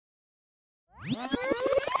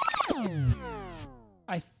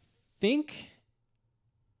I think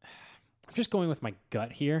I'm just going with my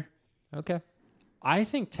gut here. Okay. I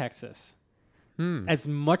think Texas. As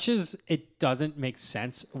much as it doesn't make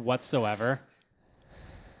sense whatsoever,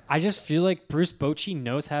 I just feel like Bruce Bochy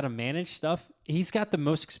knows how to manage stuff. He's got the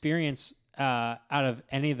most experience out of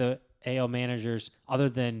any of the AL managers other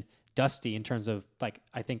than Dusty in terms of, like,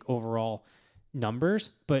 I think overall numbers.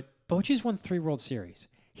 But Bochy's won 3 World Series.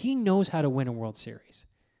 He knows how to win a World Series.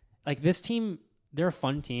 Like, this team, they're a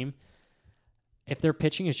fun team. If their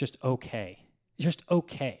pitching is just okay,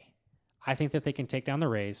 I think that they can take down the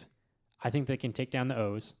Rays. I think they can take down the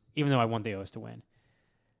O's, even though I want the O's to win.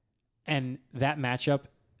 And that matchup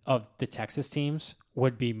of the Texas teams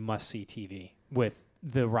would be must-see TV with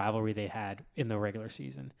the rivalry they had in the regular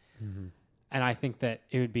season. Mm-hmm. And I think that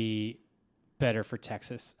it would be better for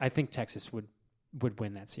Texas. I think Texas would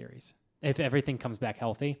win that series if everything comes back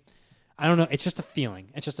healthy. I don't know. It's just a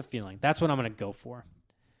feeling. That's what I'm going to go for.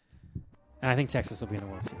 And I think Texas will be in the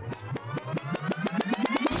World Series.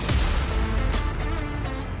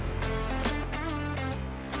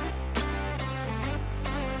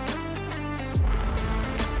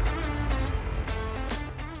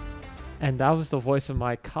 And that was the voice of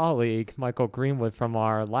my colleague, Michael Greenwood, from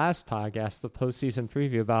our last podcast, the postseason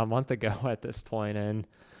preview about a month ago at this point. And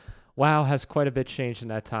wow, has quite a bit changed in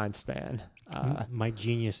that time span. My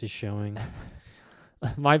genius is showing.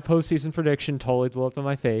 My postseason prediction totally blew up in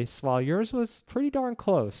my face, while yours was pretty darn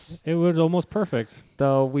close. It was almost perfect.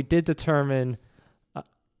 Though we did determine...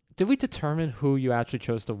 did we determine who you actually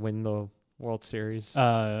chose to win the World Series?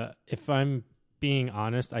 If I'm being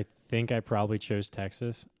honest, I think I probably chose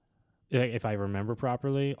Texas, if I remember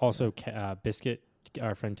properly. Also, Biscuit,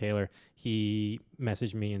 our friend Taylor, he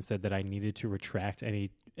messaged me and said that I needed to retract any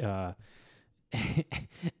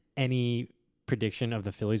prediction of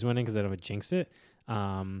the Phillies winning because I would jinx it.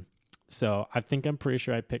 So I'm pretty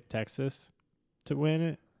sure I picked Texas to win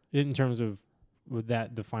it in terms of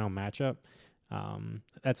the final matchup.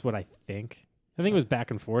 That's what I think. I think it was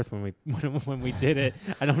back and forth when we did it.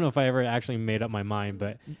 I don't know if I ever actually made up my mind,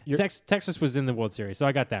 but Texas was in the World Series, so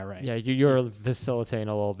I got that right. Yeah, you're facilitating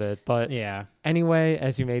a little bit, but yeah. Anyway,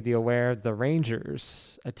 as you may be aware, the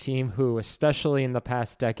Rangers, a team who, especially in the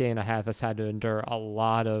past decade and a half, has had to endure a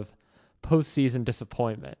lot of postseason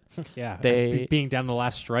disappointment. Yeah, being down the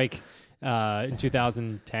last strike in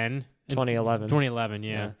 2010, 2011,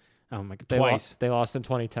 yeah. Oh my God, twice. They lost in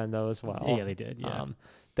 2010 though as well. Yeah, they did. Yeah.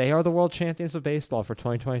 They are the world champions of baseball for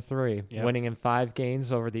 2023, yep. winning in 5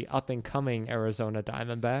 games over the up-and-coming Arizona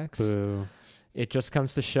Diamondbacks. Boo. It just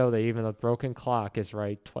comes to show that even a broken clock is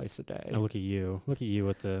right twice a day. Oh, look at you. Look at you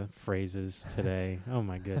with the phrases today. Oh,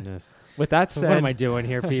 my goodness. With that said... What am I doing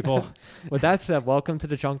here, people? With that said, welcome to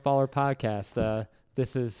the Junk Baller Podcast.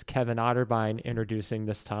 This is Kevin Otterbein introducing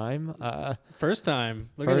this time. First time.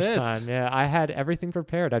 Look at this. First time, yeah. I had everything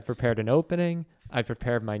prepared. I prepared an opening. I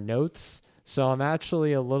prepared my notes. So I'm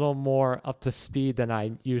actually a little more up to speed than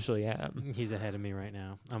I usually am. He's ahead of me right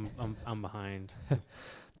now. I'm behind.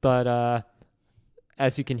 But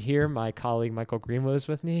as you can hear, my colleague Michael Greenwood is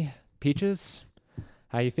with me. Peaches,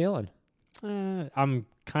 how you feeling? I'm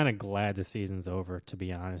kind of glad the season's over, to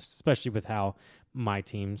be honest, especially with how my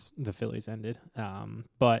teams, the Phillies, ended.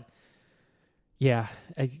 But yeah,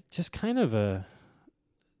 just kind of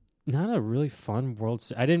not a really fun World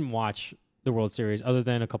Series. I didn't watch the World Series other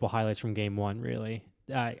than a couple highlights from Game 1, really.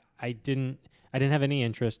 I didn't have any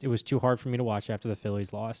interest. It was too hard for me to watch after the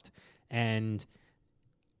Phillies lost. And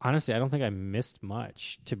honestly, I don't think I missed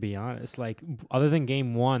much, to be honest. Like, other than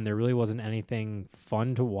Game 1, there really wasn't anything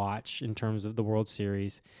fun to watch in terms of the World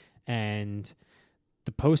Series. And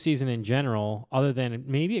the postseason in general, other than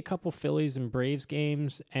maybe a couple Phillies and Braves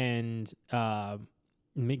games and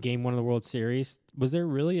Game 1 of the World Series, was there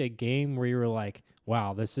really a game where you were like,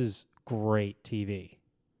 wow, this is great TV?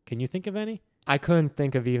 Can you think of any? I couldn't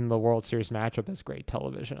think of even the World Series matchup as great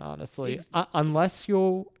television, honestly. Unless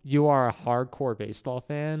you are a hardcore baseball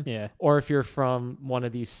fan, yeah, or if you're from one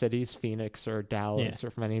of these cities, Phoenix or Dallas, or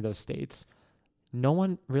from any of those states, no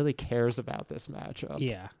one really cares about this matchup.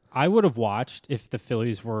 Yeah, I would have watched if the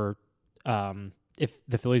Phillies were,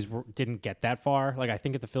 didn't get that far. Like, I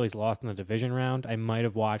think if the Phillies lost in the division round, I might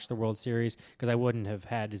have watched the World Series because I wouldn't have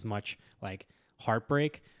had as much like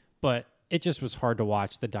heartbreak. But it just was hard to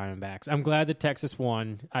watch the Diamondbacks. I'm glad that Texas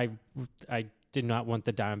won. I did not want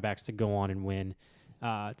the Diamondbacks to go on and win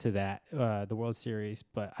the World Series,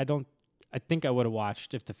 but I think I would have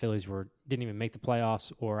watched if the Phillies didn't even make the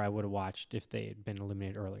playoffs, or I would have watched if they had been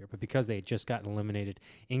eliminated earlier. But because they had just gotten eliminated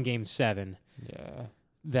in Game 7, yeah,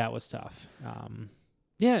 that was tough.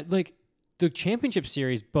 Yeah, like the championship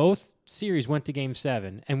series, both series went to Game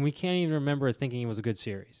 7, and we can't even remember thinking it was a good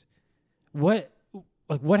series. What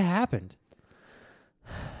happened?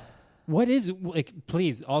 What is like?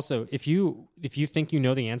 Please, also, if you think you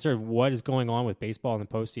know the answer of what is going on with baseball in the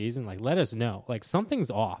postseason, like let us know. Like something's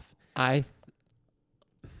off.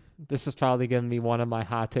 This is probably going to be one of my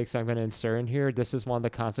hot takes I'm going to insert in here. This is one of the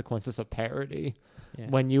consequences of parity. Yeah.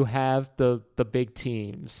 When you have the big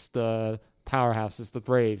teams, the powerhouses, the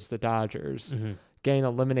Braves, the Dodgers, getting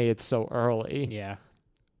eliminated so early,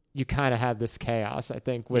 you kind of have this chaos, I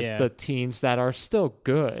think, with the teams that are still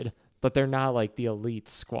good, but they're not like the elite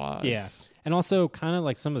squads. Yeah. And also kind of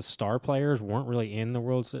like some of the star players weren't really in the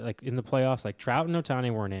like in the playoffs. Like Trout and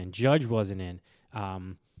Ohtani weren't in. Judge wasn't in.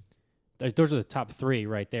 Those are the top three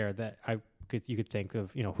right there that you could think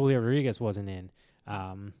of. You know, Julio Rodriguez wasn't in.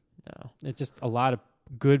 No. It's just a lot of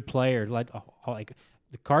good players. Like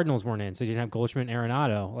the Cardinals weren't in, so you didn't have Goldschmidt and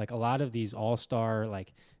Arenado. Like a lot of these all-star,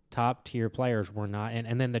 like top tier players were not in.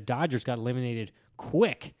 And then the Dodgers got eliminated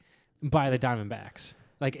quick by the Diamondbacks.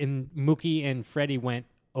 Like Mookie and Freddie went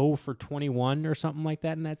 0 for 21 or something like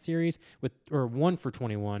that in that series, or 1 for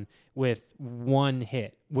 21 with one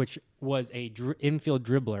hit, which was a infield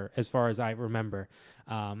dribbler as far as I remember,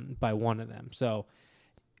 by one of them. So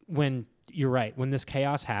you're right, when this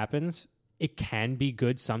chaos happens, it can be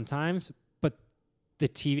good sometimes, but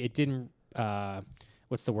it didn't.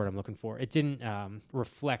 What's the word I'm looking for? It didn't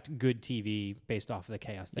reflect good TV based off of the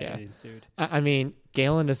chaos that ensued. I mean,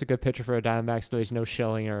 Galen is a good pitcher for a Diamondbacks, but there's no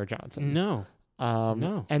Schillinger or Johnson. No.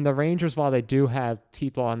 No. And the Rangers, while they do have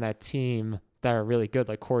people on that team that are really good,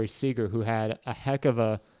 like Corey Seager, who had a heck of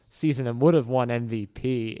a season and would have won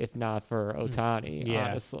MVP if not for Ohtani,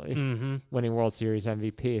 honestly, winning World Series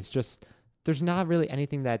MVP. It's just there's not really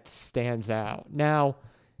anything that stands out. Now,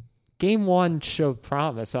 Game 1 showed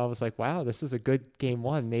promise. I was like, wow, this is a good Game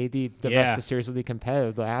 1. Maybe the rest of the series will be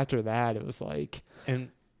competitive. But after that, it was like... And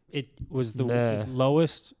it was the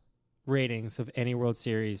lowest ratings of any World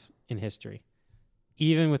Series in history.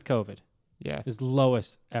 Even with COVID. Yeah. It was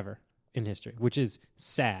lowest ever in history, which is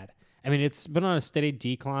sad. I mean, it's been on a steady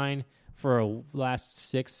decline for the last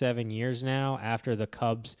 6-7 years now after the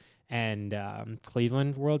Cubs and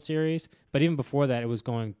Cleveland World Series. But even before that,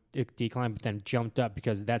 it declined, but then jumped up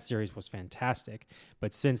because that series was fantastic.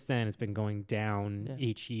 But since then, it's been going down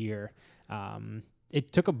each year.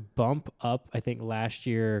 It took a bump up, I think, last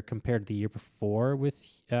year compared to the year before with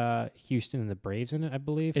Houston and the Braves in it, I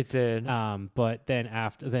believe. It did. But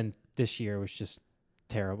then this year was just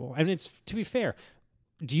terrible. And it's, to be fair,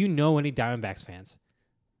 do you know any Diamondbacks fans?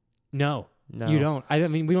 No. You don't. I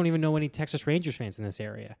mean, we don't even know any Texas Rangers fans in this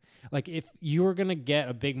area. Like, if you were going to get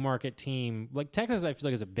a big market team, like Texas, I feel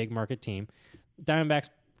like is a big market team. Diamondbacks,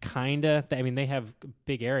 kind of. I mean, they have a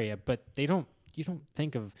big area, but you don't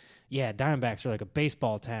think of, Diamondbacks are like a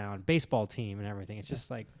baseball team and everything. It's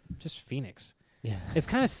just just Phoenix. Yeah. It's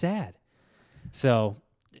kind of sad. So,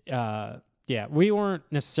 we weren't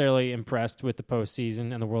necessarily impressed with the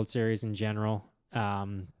postseason and the World Series in general.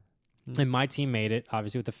 And my team made it,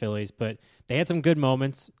 obviously, with the Phillies, but they had some good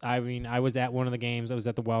moments. I mean, I was at one of the games. I was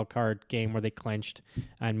at the wild card game where they clinched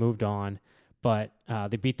and moved on. But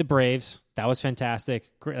they beat the Braves. That was fantastic.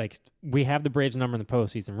 Great. Like, we have the Braves' number in the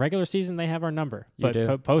postseason. Regular season, they have our number. But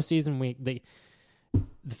postseason,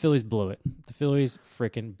 the Phillies blew it. The Phillies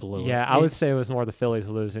freaking blew it. Yeah, I would say it was more the Phillies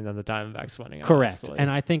losing than the Diamondbacks winning. Correct. Honestly. And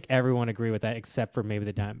I think everyone agreed with that except for maybe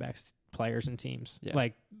the Diamondbacks players and teams. Yeah.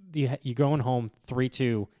 Like, you going home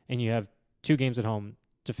 3-2, and you have 2 games at home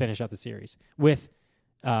to finish out the series with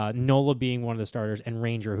Nola being one of the starters and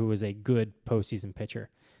Ranger, who was a good postseason pitcher,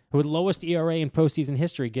 who had lowest ERA in postseason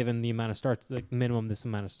history given the amount of starts, like minimum this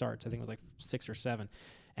amount of starts. I think it was like 6 or 7,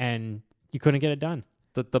 and you couldn't get it done.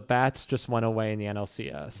 The bats just went away in the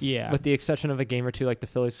NLCS. Yeah, with the exception of a game or two, like the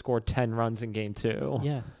Phillies scored 10 runs in Game 2.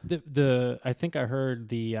 Yeah, I think I heard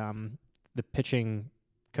the pitching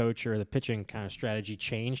coach or the pitching kind of strategy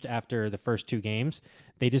changed after the first 2 games.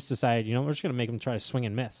 They just decided, we're just going to make them try to swing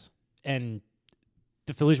and miss. And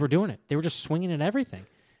the Phillies were doing it. They were just swinging at everything.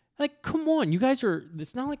 Like, come on, you guys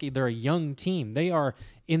it's not like they're a young team. They are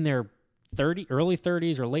in their early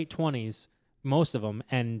 30s or late 20s, most of them,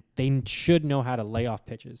 and they should know how to lay off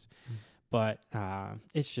pitches. But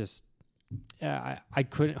it's just, I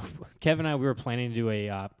couldn't. Kevin and I, we were planning to do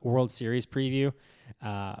a World Series preview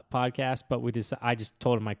podcast, but I just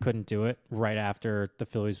told him I couldn't do it right after the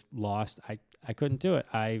Phillies lost. I couldn't do it.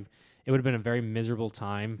 It would have been a very miserable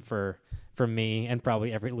time for me and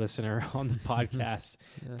probably every listener on the podcast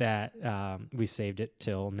that we saved it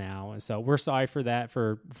till now. And so we're sorry for that,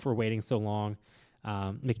 for waiting so long,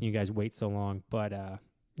 making you guys wait so long. But,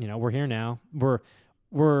 we're here now.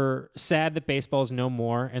 we're sad that baseball is no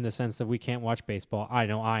more in the sense that we can't watch baseball. I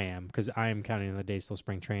know I am, because I am counting the days till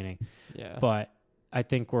spring training. Yeah. But I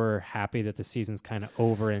think we're happy that the season's kind of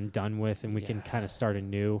over and done with, and we can kind of start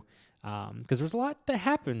anew. Because there's a lot that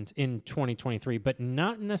happened in 2023, but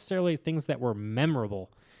not necessarily things that were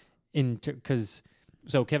memorable.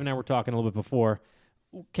 So Kev and I were talking a little bit before.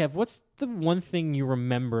 Kev, what's the one thing you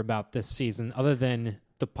remember about this season other than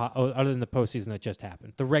the postseason that just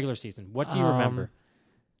happened, the regular season? What do you remember?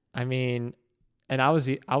 I mean, and I was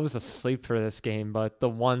asleep for this game, but the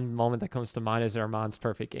one moment that comes to mind is Armand's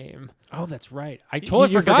perfect game. Oh, that's right. I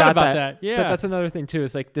totally forgot about that. Yeah, that's another thing too.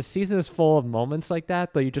 Is like the season is full of moments like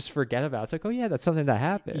that that you just forget about. It's like, oh yeah, that's something that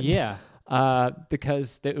happened. Yeah.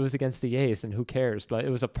 Because it was against the A's, and who cares? But it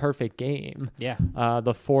was a perfect game. Yeah.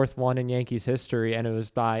 The fourth one in Yankees history, and it was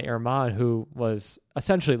by Armand, who was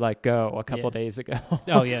essentially let go a couple days ago.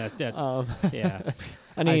 Oh yeah. Yeah.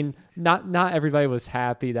 I mean, not everybody was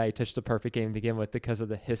happy that he pitched the perfect game to begin with because of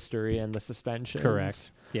the history and the suspensions.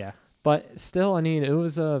 Correct. Yeah. But still, I mean, it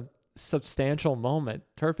was a substantial moment.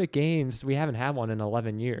 Perfect games, we haven't had one in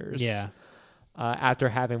 11 years. Yeah. After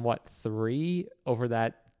having, 3 over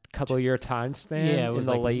that couple-year time span in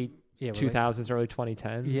the late 2000s, early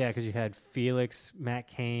 2010s. Yeah, because you had Felix, Matt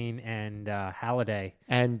Cain, and Halladay.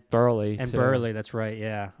 And Burley. And Burley, that's right,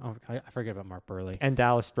 yeah. Oh, I forget about Mark Burley. And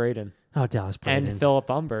Dallas Braden. Oh, Dallas Braden. And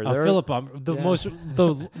Philip Umber. Philip Umber,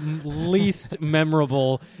 the least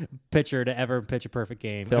memorable pitcher to ever pitch a perfect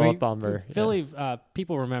game. Philip Umber. Philly,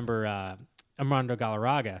 people remember Armando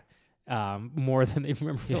Galarraga more than they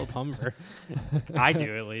remember Philip Umber. I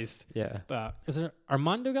do, at least. Yeah. Is it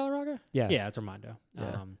Armando Galarraga? Yeah. Yeah, it's Armando.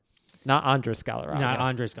 Yeah. Not Andres Galarraga. Not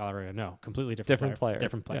Andres Galarraga. No, completely different player.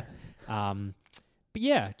 Different player. Yeah. But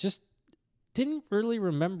yeah, just didn't really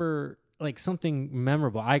remember like something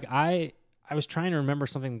memorable. I was trying to remember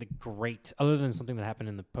something great other than something that happened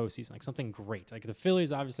in the postseason, like something great. Like the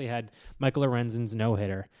Phillies obviously had Michael Lorenzen's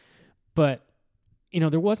no-hitter, but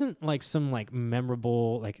there wasn't like some like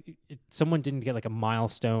memorable, like someone didn't get like a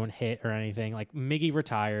milestone hit or anything. Like Miggy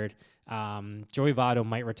retired. Joey Votto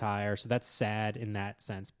might retire, so that's sad in that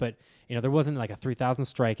sense. But there wasn't like a 3,000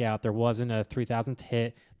 strikeout. There wasn't a 3,000th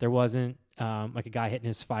hit. There wasn't like a guy hitting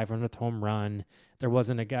his 500th home run. There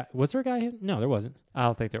wasn't a guy. Was there a guy hitting? No, there wasn't. I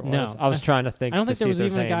don't think there was. No, I was trying to think. I don't think there was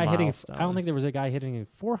even a guy hitting. milestone. I don't think there was a guy hitting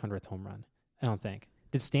a 400th home run. I don't think.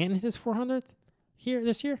 Did Stanton hit his 400th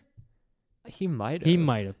this year? He might have. He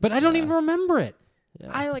might have, but I don't even remember it.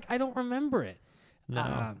 Yeah. I don't remember it.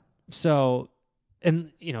 No.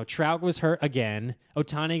 And Trout was hurt again.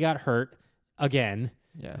 Ohtani got hurt again.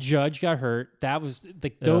 Yeah. Judge got hurt. That was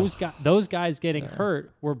like those guys getting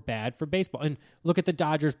hurt were bad for baseball. And look at the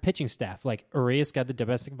Dodgers pitching staff. Like Urias got the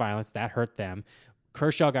domestic violence that hurt them.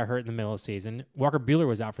 Kershaw got hurt in the middle of the season. Walker Buehler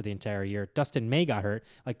was out for the entire year. Dustin May got hurt.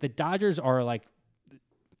 Like the Dodgers are like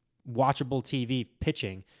watchable TV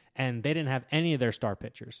pitching, and they didn't have any of their star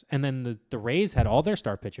pitchers. And then the Rays had all their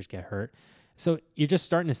star pitchers get hurt. So you're just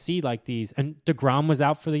starting to see like these, and DeGrom was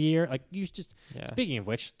out for the year. Like speaking of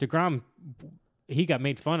which, DeGrom, he got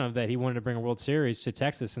made fun of that he wanted to bring a World Series to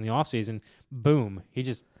Texas in the offseason. Boom.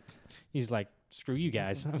 He's like, screw you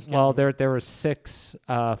guys. Well, there were 6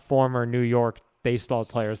 former New York baseball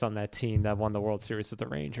players on that team that won the World Series with the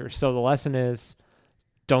Rangers. So the lesson is,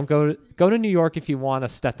 don't go to New York if you want a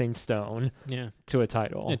stepping stone to a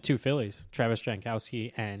title. And 2 Phillies, Travis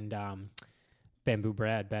Jankowski and Bamboo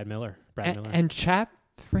Brad Miller. And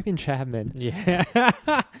freaking Chapman. Yeah.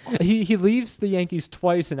 he leaves the Yankees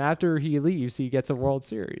twice, and after he leaves, he gets a World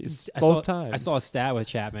Series both times. I saw a stat with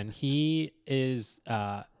Chapman. He is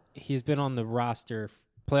he's been on the roster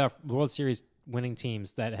playoff World Series winning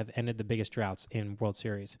teams that have ended the biggest droughts in World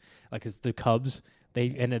Series. Like it's the Cubs. They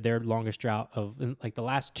ended their longest drought of like the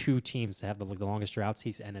last 2 teams to have the longest droughts.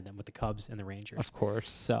 He's ended them with the Cubs and the Rangers. Of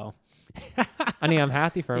course. So, I mean, I'm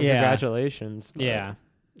happy for him. Yeah. Congratulations. But...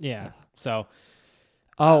 Yeah. So,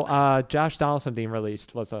 Josh Donaldson being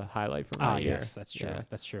released was a highlight for me. Yes, that's true. Yeah.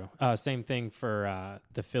 That's true. Same thing for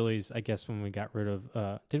the Phillies. I guess when we got rid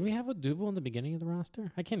of, did we have a Double in the beginning of the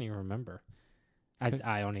roster? I can't even remember. I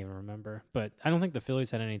don't even remember. But I don't think the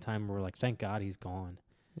Phillies had any time where we're like, thank God he's gone.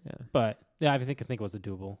 Yeah. But yeah, I think it was a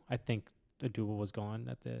Double. I think the Double was gone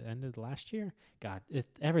at the end of the last year. God,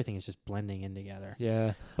 everything is just blending in together.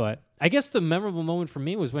 Yeah. But I guess the memorable moment for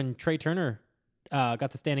me was when Trey Turner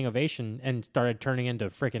got the standing ovation and started turning into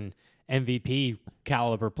freaking MVP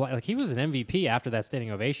caliber play. Like he was an MVP after that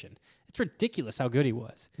standing ovation. It's ridiculous how good he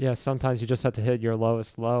was. Yeah, sometimes you just have to hit your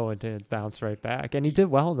lowest low and to bounce right back. And he did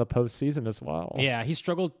well in the postseason as well. Yeah, he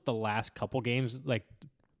struggled the last couple games, like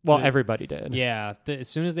Well, everybody did. Yeah. As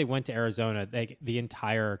soon as they went to Arizona, the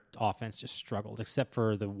entire offense just struggled, except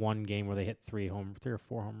for the one game where they hit 3 or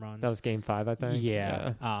 4 home runs. That was Game 5, I think.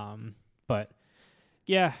 Yeah. But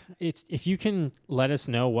yeah, if you can let us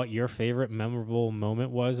know what your favorite memorable moment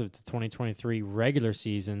was of the 2023 regular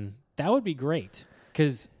season, that would be great.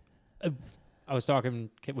 Because I was talking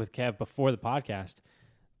with Kev before the podcast.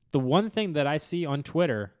 The one thing that I see on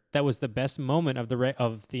Twitter that was the best moment of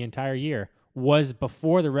the entire year was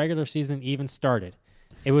before the regular season even started.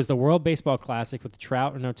 It was the World Baseball Classic with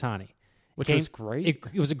Trout and Ohtani. Which was great.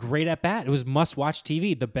 It was a great at-bat. It was must-watch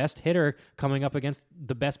TV. The best hitter coming up against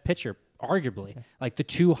the best pitcher, arguably. Like the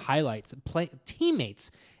two highlights,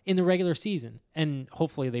 teammates in the regular season. And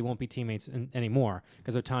hopefully they won't be teammates anymore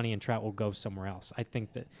because Ohtani and Trout will go somewhere else. I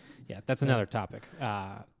think that, that's another topic.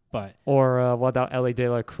 Or what about Ellie De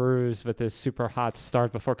La Cruz with his super hot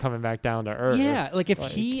start before coming back down to earth? Yeah,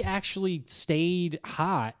 if he actually stayed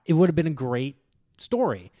hot, it would have been a great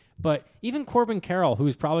story. But even Corbin Carroll,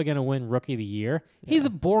 who's probably going to win Rookie of the Year, he's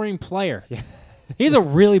a boring player. Yeah. He's a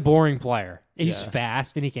really boring player. He's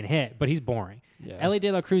fast and he can hit, but he's boring. Yeah. Ellie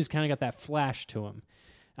De La Cruz kind of got that flash to him.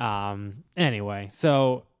 Anyway,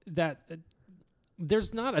 so that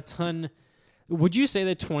there's not a ton. Would you say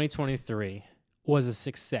that 2023 was a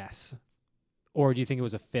success, or do you think it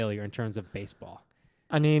was a failure in terms of baseball?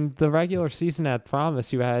 I mean, the regular season had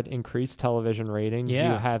promise. You had increased television ratings.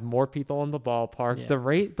 Yeah. You had more people in the ballpark. Yeah.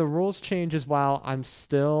 The rules changes. While I'm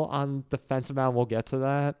still on the fence about, we'll get to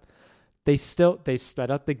that. They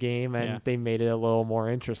sped up the game and they made it a little more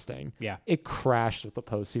interesting. Yeah. It crashed with the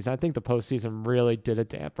postseason. I think the postseason really did a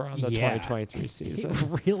damper on the 2023 season.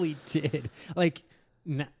 It really did.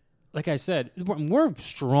 Like I said, we're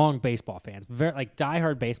strong baseball fans, very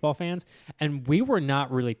diehard baseball fans, and we were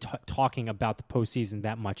not really talking about the postseason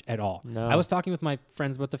that much at all. No. I was talking with my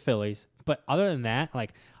friends about the Phillies, but other than that,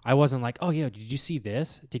 I wasn't like, oh yeah, did you see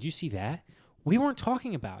this? Did you see that? We weren't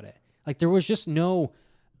talking about it. There was just no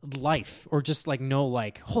life or just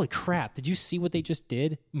holy crap, did you see what they just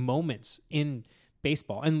did? Moments in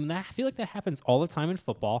baseball, and I feel like that happens all the time in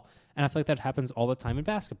football, and I feel like that happens all the time in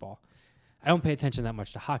basketball. I don't pay attention that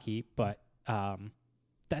much to hockey, but it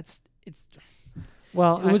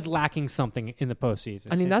was lacking something in the postseason.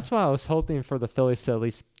 I mean, that's why I was hoping for the Phillies to at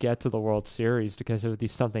least get to the World Series, because it would be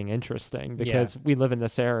something interesting, because we live in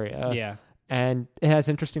this area. Yeah. And it has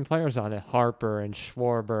interesting players on it. Harper and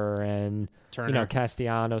Schwarber and Turner.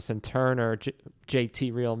 Castellanos and Turner,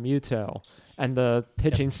 JT Real Muto, and the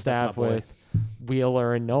pitching staff with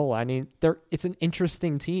Wheeler and Nola. I mean, it's an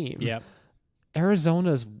interesting team. Yep.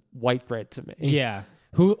 Arizona's white bread to me. Yeah.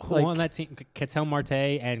 Who on that team? Ketel Marte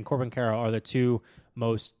and Corbin Carroll are the two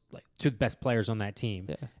best players on that team.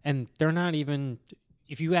 Yeah. And they're not even,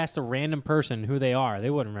 if you asked a random person who they are, they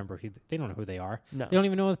wouldn't remember. They don't know who they are. No. They don't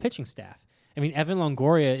even know the pitching staff. I mean, Evan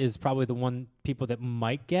Longoria is probably the one people that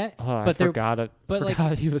might get. Oh, I forgot it. But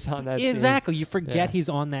forgot he was on that team. Exactly. You forget he's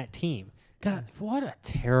on that team. God, what a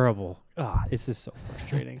terrible. This is so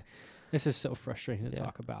frustrating. This is so frustrating to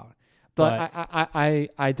talk about. But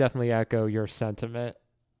I definitely echo your sentiment.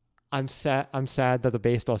 I'm sad that the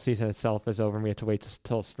baseball season itself is over and we have to wait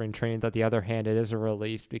till spring training. But the other hand, it is a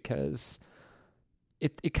relief because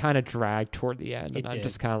it kind of dragged toward the end. And I'm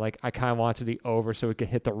just kind of I kind of want it to be over so we could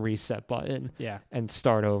hit the reset button and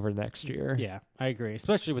start over next year. Yeah, I agree.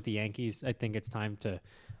 Especially with the Yankees, I think it's time to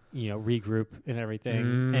regroup and everything.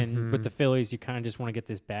 Mm-hmm. And with the Phillies, you kind of just want to get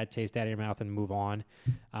this bad taste out of your mouth and move on.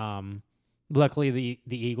 Luckily, the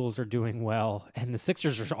Eagles are doing well, and the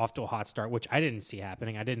Sixers are off to a hot start, which I didn't see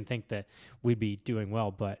happening. I didn't think that we'd be doing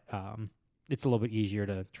well, but it's a little bit easier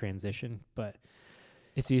to transition. But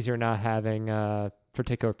it's easier not having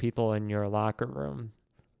particular people in your locker room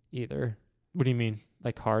either. What do you mean?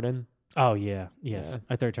 Like Harden? Oh, yeah. Yes. Yeah.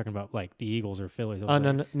 I thought you were talking about the Eagles or Phillies.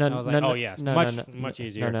 Much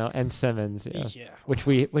easier. No. And Simmons, yeah. Which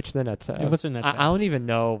the Nets have. What's the Nets have? I don't even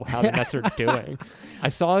know how the Nets are doing.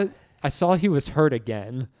 I saw he was hurt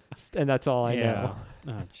again, and that's all I know.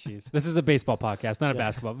 Oh, jeez. This is a baseball podcast, not a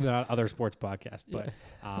basketball, not other sports podcast. But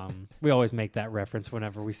we always make that reference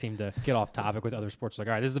whenever we seem to get off topic with other sports. All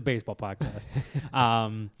right, this is a baseball podcast.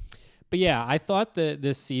 But yeah, I thought that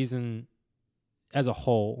this season as a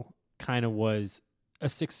whole kind of was a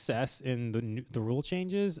success in the rule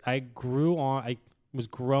changes. I was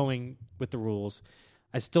growing with the rules.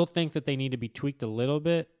 I still think that they need to be tweaked a little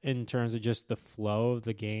bit in terms of just the flow of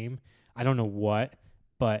the game. I don't know what,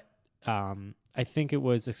 but I think it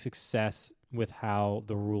was a success with how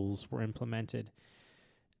the rules were implemented.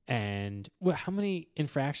 And how many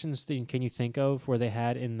infractions can you think of where they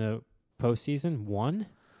had in the postseason? One?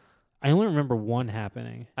 I only remember one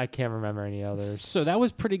happening. I can't remember any others. So that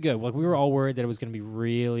was pretty good. Like we were all worried that it was going to be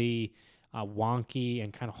really wonky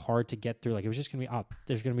and kind of hard to get through. Like it was just going to be,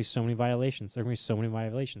 there's going to be so many violations. There's going to be so many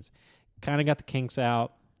violations. Kind of got the kinks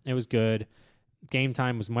out. It was good. Game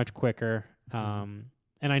time was much quicker. And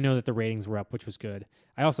I know that the ratings were up, which was good.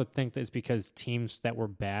 I also think that it's because teams that were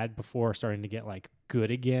bad before are starting to get like good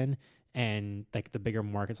again. And like the bigger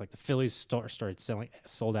markets, like the Phillies started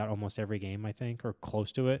sold out almost every game, I think, or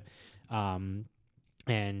close to it. And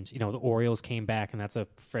the Orioles came back, and that's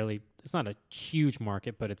it's not a huge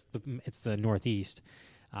market, but it's the Northeast.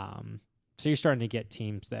 So you're starting to get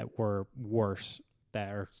teams that were worse that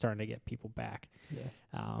are starting to get people back. Yeah.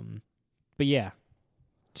 But yeah,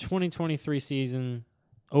 2023 season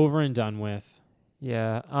over and done with.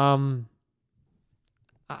 Yeah.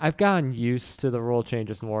 I've gotten used to the rule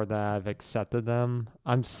changes more than I've accepted them.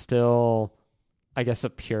 I'm still, I guess, a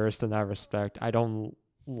purist in that respect. I don't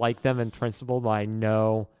like them in principle, but I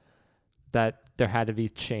know that there had to be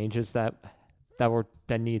changes that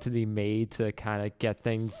need to be made to kind of get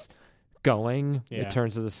things going in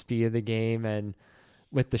terms of the speed of the game, and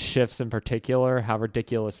with the shifts in particular, how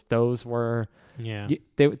ridiculous those were. Yeah,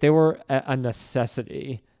 they were a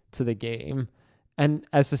necessity to the game. And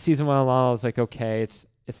as the season went along, I was like, okay, it's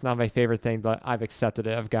not my favorite thing, but I've accepted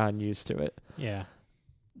it. I've gotten used to it. Yeah.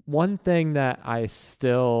 One thing that I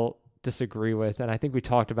still disagree with, and I think we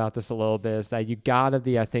talked about this a little bit, is that you got to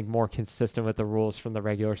be, I think, more consistent with the rules from the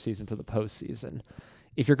regular season to the postseason.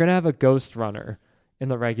 If you're going to have a ghost runner in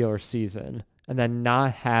the regular season and then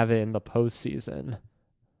not have it in the postseason,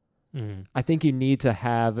 I think you need to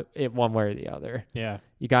have it one way or the other. Yeah.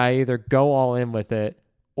 You got to either go all in with it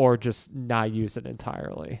or just not use it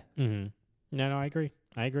entirely. No, I agree.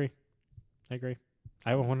 I 100%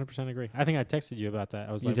 agree. I think I texted you about that.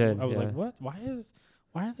 I was like, what?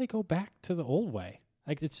 Why don't they go back to the old way?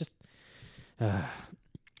 Like it's just,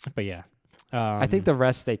 but yeah. I think the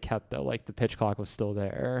rest they kept though, like the pitch clock was still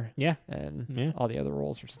there. Yeah. And all the other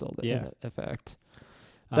rules were still in effect.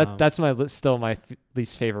 That's still my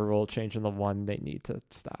least favorite rule change, and the one they need to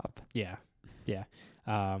stop. Yeah. Yeah.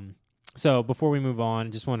 So before we move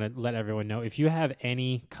on, just want to let everyone know, if you have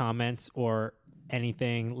any comments or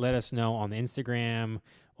anything, let us know on the Instagram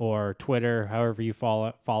or Twitter, however you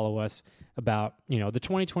follow us, about the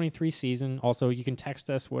 2023 season. Also, you can text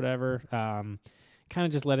us, whatever. Kind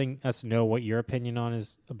of just letting us know what your opinion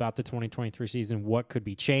is about the 2023 season. What could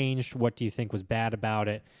be changed? What do you think was bad about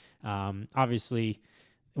it? Obviously,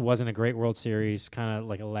 it wasn't a great World Series, kind of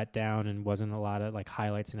like a letdown, and wasn't a lot of like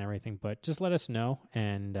highlights and everything. But just let us know,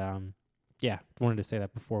 and wanted to say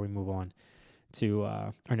that before we move on to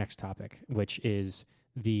our next topic, which is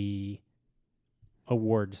the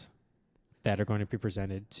awards that are going to be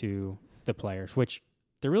presented to the players, which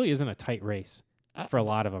there really isn't a tight race for a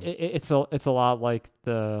lot of them. It's a lot like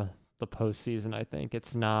the postseason. I think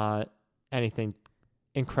it's not anything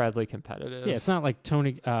incredibly competitive. Yeah, it's not like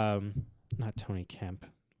not Tony Kemp.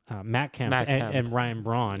 Matt Kemp and Ryan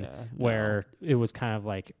Braun, where it was kind of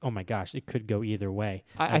like, oh my gosh, it could go either way.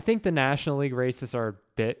 I think the National League races are a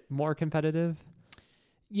bit more competitive.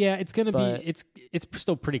 Yeah, it's gonna be. It's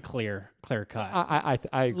still pretty clear cut. I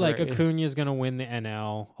agree. Like Acuna's gonna win the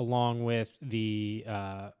NL along with the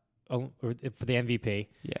for the MVP.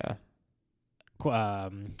 Yeah.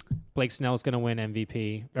 Blake Snell's gonna win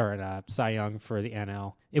MVP or Cy Young for the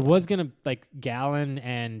NL. It was gonna like Gallen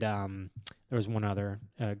and there was one other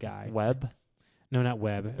guy. Webb? No, not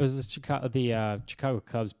Webb. It was the Chicago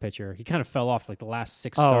Cubs pitcher. He kind of fell off like the last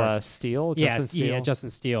 6 starts. Steele? Justin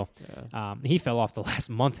Steele. Yeah. He fell off the last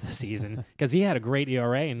month of the season because he had a great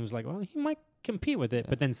ERA and was like, well, he might compete with it. Yeah.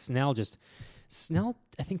 But then Snell,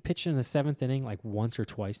 I think, pitched in the 7th inning like once or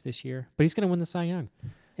twice this year. But he's going to win the Cy Young.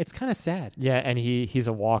 It's kind of sad. Yeah, and he's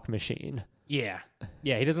a walk machine. Yeah,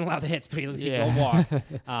 he doesn't allow the hits, but he'll walk.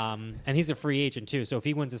 And he's a free agent too, so if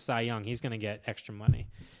he wins a Cy Young, he's going to get extra money,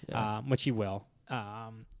 which he will.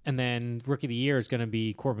 And then Rookie of the Year is going to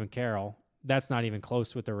be Corbin Carroll. That's not even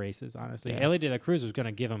close with the races, honestly. Ellie De La Cruz was going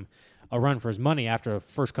to give him a run for his money after the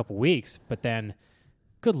first couple weeks, but then,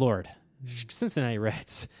 good Lord, Cincinnati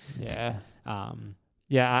Reds. Yeah. I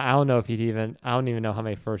don't know if I don't even know how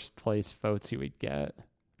many first place votes he would get.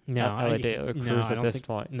 No, Cruz at this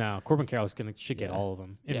point. No, Corbin Carroll should get all of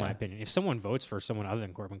them, in my opinion. If someone votes for someone other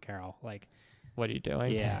than Corbin Carroll, like, what are you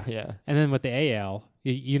doing? Yeah. And then with the AL,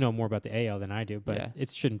 you know more about the AL than I do, but it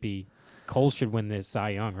shouldn't be. Cole should win this Cy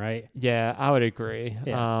Young, right? Yeah, I would agree.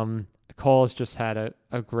 Yeah. Cole's just had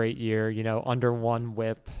a great year. Under 1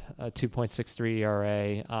 WHIP, 2.63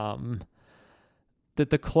 ERA.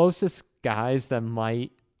 The closest guys that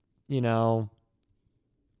might,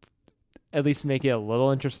 at least make it a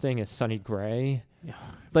little interesting is Sonny Gray.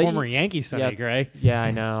 Former Yankee Sonny Gray. Yeah,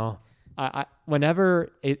 I know. I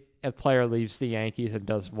whenever a player leaves the Yankees and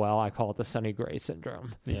does well, I call it the Sonny Gray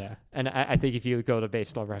syndrome. Yeah. And I think if you go to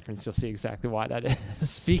Baseball Reference, you'll see exactly why that is.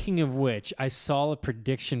 Speaking of which, I saw a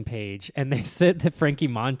prediction page, and they said that Frankie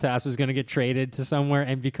Montas was going to get traded to somewhere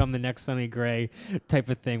and become the next Sonny Gray type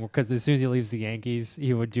of thing, because as soon as he leaves the Yankees,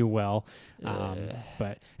 he would do well.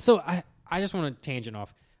 But so I just want to tangent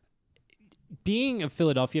off. Being a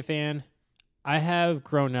Philadelphia fan, I have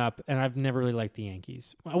grown up, and I've never really liked the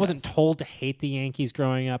Yankees. I wasn't told to hate the Yankees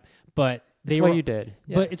growing up, but it's what you did.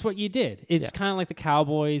 Yeah. But it's what you did. It's kind of like the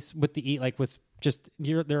Cowboys with with just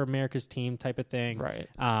they're America's team type of thing. Right.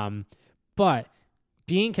 But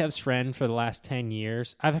being Kev's friend for the last 10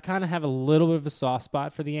 years, I've kind of have a little bit of a soft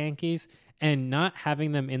spot for the Yankees, and not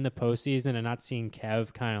having them in the postseason and not seeing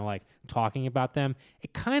Kev kind of like talking about them,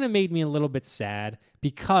 it kind of made me a little bit sad,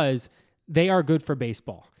 because they are good for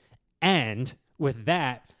baseball. And with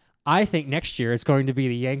that, I think next year it's going to be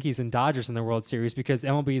the Yankees and Dodgers in the World Series, because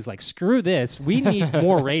MLB is like, screw this. We need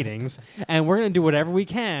more ratings, and we're going to do whatever we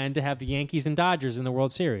can to have the Yankees and Dodgers in the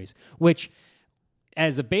World Series, which,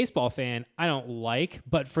 as a baseball fan, I don't like,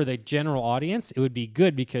 but for the general audience, it would be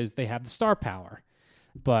good because they have the star power.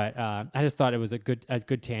 But I just thought it was a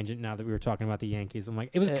good tangent now that we were talking about the Yankees. I'm like,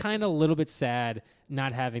 it was kind of a little bit sad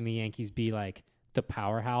not having the Yankees be like the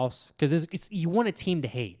powerhouse, because you want a team to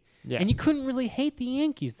hate. Yeah. And you couldn't really hate the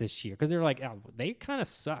Yankees this year because they're like, oh, they kind of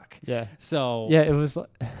suck. Yeah. So yeah, it was.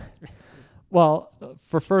 Well,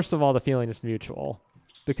 first of all, the feeling is mutual,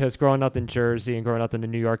 because growing up in Jersey and growing up in the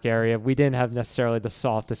New York area, we didn't have necessarily the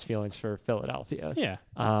softest feelings for Philadelphia. Yeah.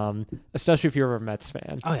 Especially if you're a Mets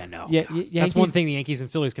fan. Oh yeah, no. Yeah. That's one thing the Yankees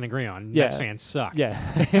and Phillies can agree on. Yeah. Mets fans suck.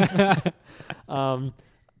 Yeah.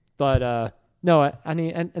 But no, I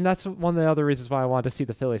mean, and that's one of the other reasons why I wanted to see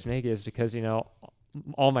the Phillies make it, is because,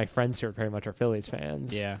 all my friends here very much are Phillies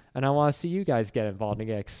fans. Yeah. And I want to see you guys get involved and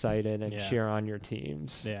get excited and cheer on your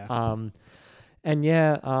teams. Yeah.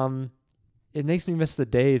 It makes me miss the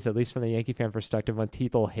days, at least from the Yankee fan perspective, when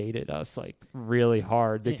people hated us like really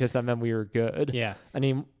hard, because that meant we were good. Yeah. I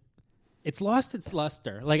mean, it's lost its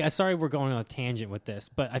luster. Like, sorry we're going on a tangent with this,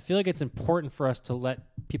 but I feel like it's important for us to let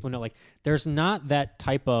people know, like, there's not that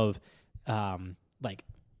type of like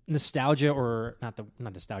nostalgia, or not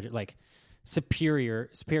nostalgia, like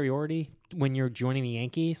superiority when you're joining the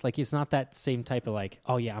Yankees. Like, it's not that same type of like,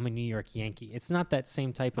 oh yeah, I'm a New York Yankee. It's not that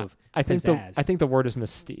same type of I think the word is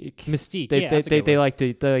mystique. Mystique. They like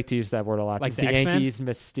to use that word a lot. Like the X-Men? Yankees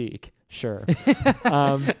mystique. Sure.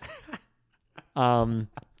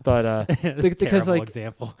 But That's a because terrible like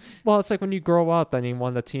example. Well, it's like when you grow up, I mean, one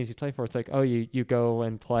of the teams you play for, it's like, oh, you go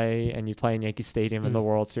and play in Yankee Stadium in the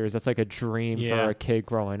World Series. That's like a dream for a kid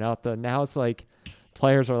growing up. But now it's like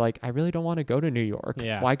players are like, I really don't want to go to New York.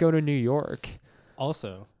 Yeah. Why go to New York?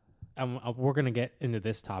 Also, we're going to get into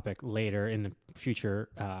this topic later in the future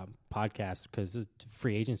podcast, because of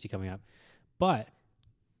free agency coming up. But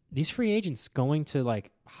these free agents going to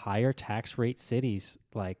like higher tax rate cities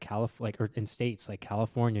like or in states like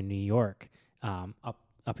California, New York, up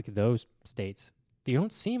to those states, you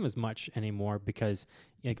don't see them as much anymore, because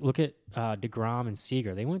look at DeGrom and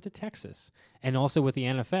Seager. They went to Texas. And also with the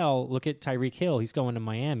NFL, look at Tyreek Hill. He's going to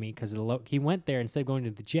Miami because he went there instead of going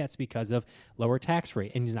to the Jets because of lower tax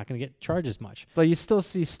rate, and he's not going to get charged as much. But you still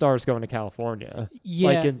see stars going to California,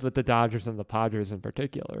 with the Dodgers and the Padres in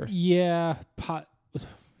particular. Yeah,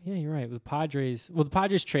 yeah, you're right. With the Padres, the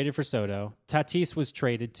Padres traded for Soto. Tatis was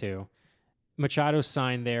traded too. Machado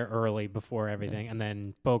signed there early before everything, and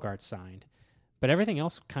then Bogart signed. But everything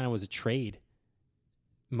else kind of was a trade,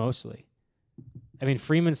 mostly. I mean,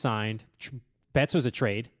 Freeman signed. Betts was a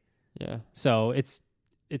trade. Yeah. So it's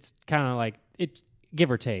kind of like it, give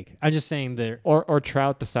or take. I'm just saying there. Or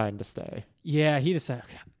Trout decided to stay. Yeah, he decided.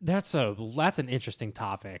 That's an interesting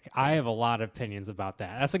topic. I have a lot of opinions about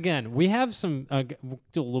that. That's, again, we have some. We'll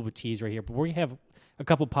do a little bit of tease right here, but we have a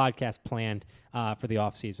couple podcasts planned for the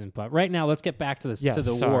off season. But right now, let's get back to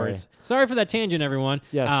the awards. Sorry for that tangent, everyone.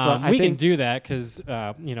 Yes, we can do that because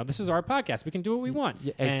this is our podcast. We can do what we want.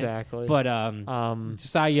 Yeah, exactly. But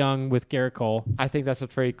Cy Young with Garrett Cole. I think that's a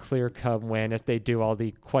pretty clear-cut win. If they do, I'll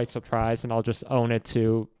be quite surprised, and I'll just own it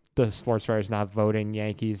to the sports writers not voting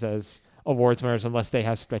Yankees as awards winners unless they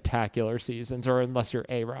have spectacular seasons or unless you're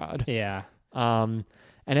A-Rod. Yeah. An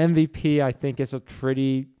MVP, I think, is a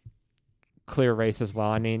pretty clear race as well.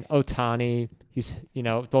 I mean, Ohtani, he's,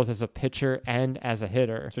 both as a pitcher and as a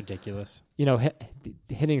hitter. It's ridiculous.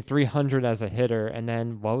 Hitting 300 as a hitter, and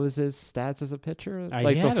then what was his stats as a pitcher?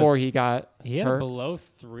 He got hurt? Below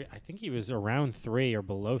 3. I think he was around 3 or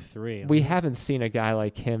below 3. We haven't seen a guy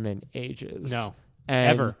like him in ages. No.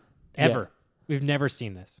 And, ever. Yeah. We've never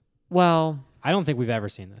seen this. Well, I don't think we've ever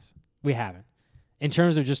seen this. We haven't. In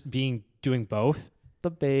terms of just doing both.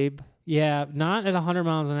 The Babe. Yeah, not at 100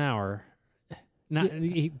 miles an hour.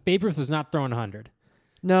 Babe Ruth was not throwing 100.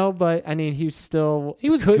 No, but I mean, he was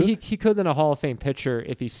good. He could have been a Hall of Fame pitcher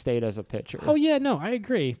if he stayed as a pitcher. Oh yeah, no, I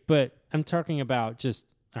agree. But I'm talking about just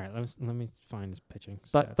all right. Let me find his pitching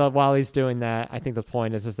stats. But while he's doing that, I think the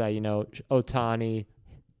point is that Ohtani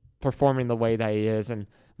performing the way that he is, and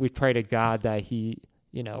we pray to God that he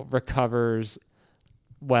recovers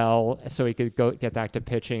well, so he could get back to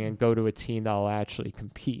pitching and go to a team that'll actually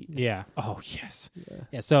compete. Yeah. Oh yes.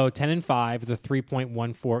 Yeah. So 10-5 with a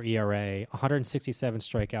 3.14 ERA, 167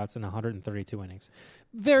 strikeouts, and 132 innings.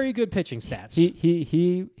 Very good pitching stats.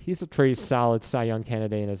 He's a pretty solid Cy Young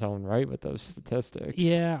candidate in his own right with those statistics.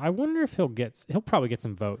 Yeah. I wonder if he'll probably get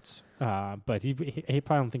some votes. But he probably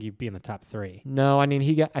don't think he'd be in the top 3. No, I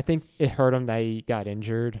mean I think it hurt him that he got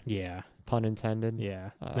injured. Yeah. Pun intended.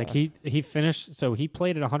 Yeah. He finished, so he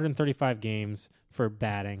played at 135 games for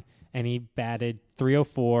batting, and he batted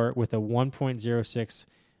 304 with a 1.06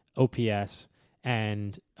 OPS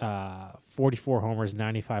and 44 homers,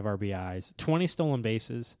 95 RBIs, 20 stolen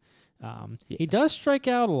bases. He does strike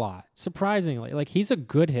out a lot, surprisingly. Like, he's a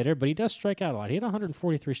good hitter, but he does strike out a lot. He had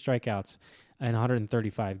 143 strikeouts in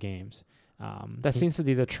 135 games. That seems to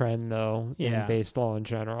be the trend, though, in baseball in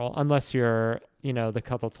general, unless you're, the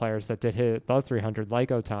couple players that did hit above 300 like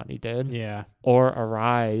Ohtani did. Yeah. Or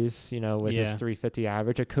Arise, with his 350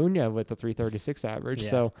 average, Acuna with the 336 average. Yeah.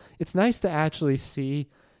 So it's nice to actually see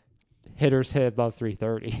hitters hit above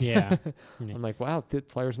 330. Yeah. I'm like, wow,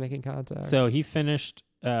 players making contact. So he finished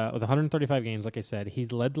with 135 games, like I said.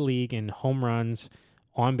 He's led the league in home runs,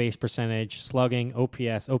 on-base percentage, slugging,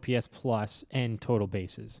 OPS plus, and total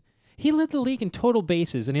bases. He led the league in total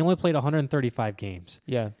bases, and he only played 135 games.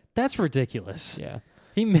 Yeah. That's ridiculous. Yeah.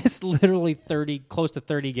 He missed literally close to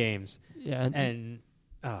 30 games. Yeah. And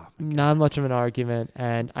not much of an argument.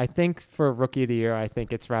 And I think for Rookie of the Year, I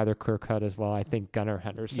think it's rather clear-cut as well. I think Gunnar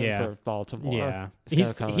Henderson for Baltimore. Yeah.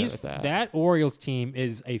 That Orioles team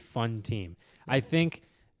is a fun team. I think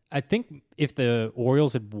if the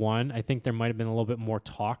Orioles had won, I think there might have been a little bit more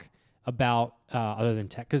talk about other than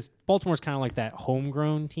Tech, because Baltimore's kind of like that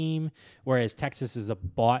homegrown team, whereas Texas is a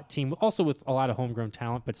bought team, also with a lot of homegrown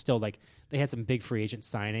talent, but still, like, they had some big free agent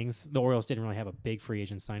signings. The Orioles didn't really have a big free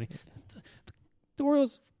agent signing. The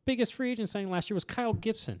Orioles' biggest free agent signing last year was Kyle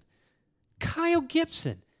Gibson.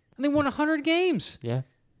 And they won 100 games. Yeah.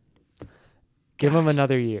 Give them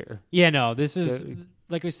another year. Yeah, no, this is,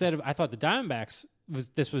 like we said, I thought the Diamondbacks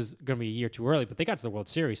this was going to be a year too early, but they got to the World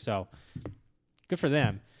Series, so good for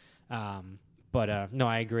them. But no,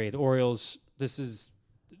 I agree. The Orioles, this is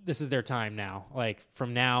their time now. Like,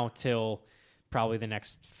 from now till probably the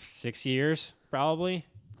next 6 years, probably.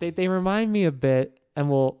 They remind me a bit, and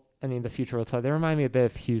the future will tell. They remind me a bit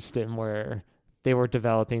of Houston, where they were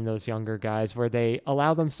developing those younger guys, where they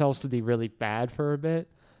allowed themselves to be really bad for a bit,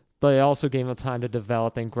 but it also gave them time to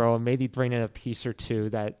develop and grow and maybe bring in a piece or two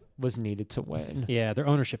that was needed to win. Yeah, their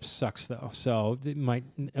ownership sucks, though. So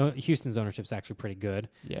Houston's ownership is actually pretty good,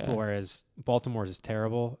 whereas Baltimore's is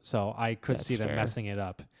terrible. So I could see them messing it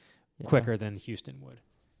up quicker than Houston would.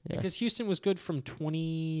 Yeah. Because Houston was good from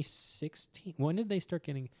 2016. When did they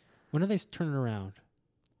turn it around?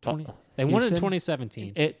 They won it in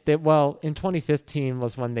 2017. In 2015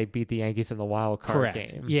 was when they beat the Yankees in the wild card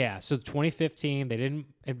game. Yeah, so 2015, they didn't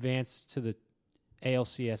advance to the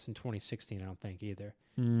ALCS in 2016, I don't think, either.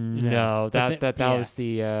 No, that was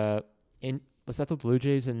the was that the Blue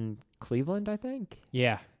Jays in Cleveland, I think?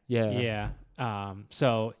 Yeah.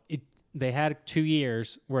 So they had 2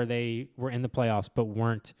 years where they were in the playoffs but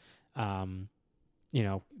weren't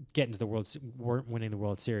getting to weren't winning the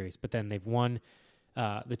World Series. But then they've won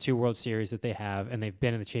the 2 World Series that they have, and they've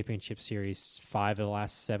been in the championship series 5 of the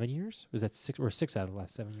last 7 years. Was that 6 out of the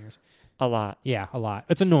last 7 years? A lot. Yeah, a lot.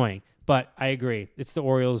 It's annoying, but I agree. It's the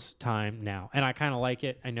Orioles' time now, and I kind of like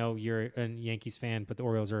it. I know you're a Yankees fan, but the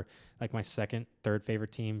Orioles are like my second, third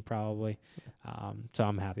favorite team probably. So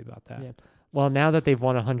I'm happy about that. Yeah. Well, now that they've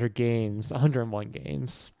won 101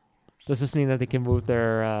 games, does this mean that they can move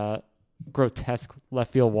their grotesque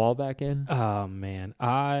left field wall back in? Oh man,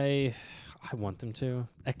 I want them to.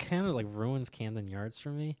 That kind of ruins Camden Yards for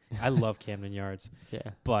me. I love Camden Yards.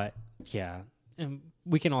 Yeah. But yeah, and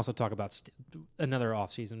we can also talk about another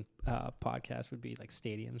off-season podcast would be like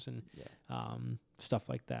stadiums and stuff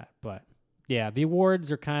like that. But yeah, the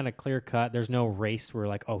awards are kind of clear cut. There's no race where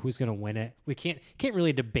like, oh, who's gonna win it? We can't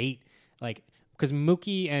really debate like because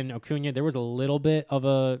Mookie and Acuna, there was a little bit of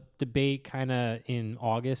a debate kind of in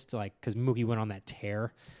August, like because Mookie went on that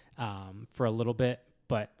tear for a little bit,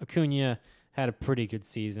 but Acuna had a pretty good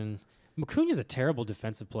season. Acuna's a terrible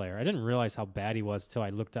defensive player. I didn't realize how bad he was until I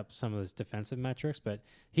looked up some of his defensive metrics, but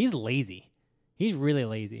he's lazy. He's really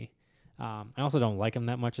lazy. I also don't like him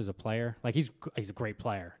that much as a player. Like he's a great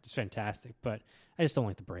player. He's fantastic, but I just don't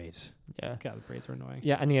like the Braves. Yeah. God, the Braves are annoying.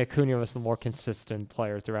 Yeah, I mean, Acuna was the more consistent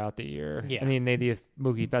player throughout the year. Yeah. I mean, maybe if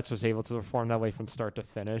Mookie Betts was able to perform that way from start to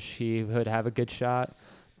finish, he would have a good shot.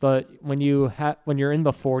 But when you're in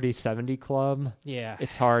the 40-70 club, yeah,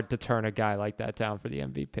 it's hard to turn a guy like that down for the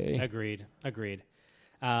MVP. Agreed.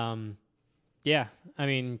 Yeah, I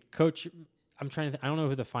mean, coach, I'm trying to I don't know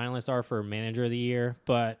who the finalists are for manager of the year,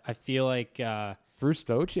 but I feel like Bruce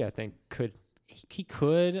Bochy, I think, could. He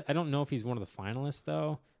could. I don't know if he's one of the finalists,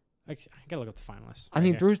 though. I got to look up the finalists. I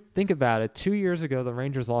mean, Bruce, think about it. 2 years ago, the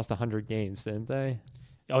Rangers lost 100 games, didn't they?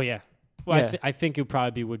 Oh, yeah. Well, yeah. I think it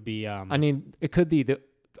probably would be... I mean, it could be the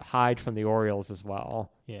Hyde from the Orioles as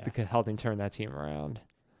well. Yeah. To help him turn that team around.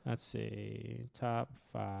 Let's see. Top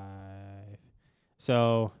 5.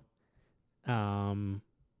 So, I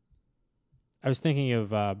was thinking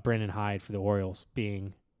of Brandon Hyde for the Orioles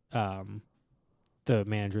being the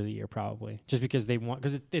manager of the year, probably. Just because they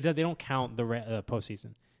don't count the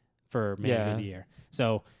postseason for manager of the year.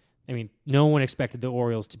 So, I mean, no one expected the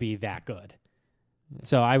Orioles to be that good. Yeah.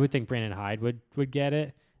 So I would think Brandon Hyde would get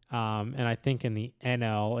it. And I think in the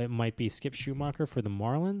NL, it might be Skip Schumacher for the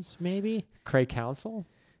Marlins, maybe. Craig Counsell?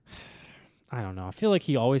 I don't know. I feel like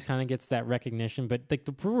he always kind of gets that recognition, but like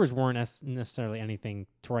the Brewers weren't necessarily anything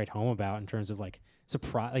to write home about in terms of like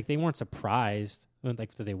surprise. Like they weren't surprised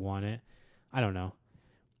like that they won it. I don't know.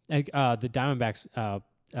 Like the Diamondbacks,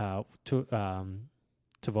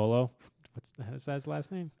 Tavolo. What's his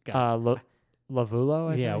last name? Lavulo.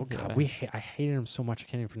 I hated him so much I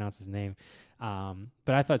can't even pronounce his name.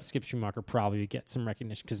 But I thought Skip Schumacher probably would get some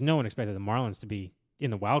recognition because no one expected the Marlins to be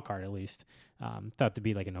in the wild card at least. Thought to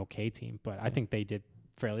be like an okay team, but I think they did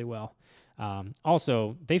fairly well.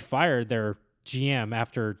 Also, they fired their GM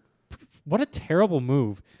after what a terrible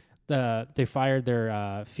move. They fired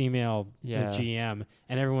their female GM,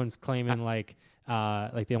 and everyone's claiming like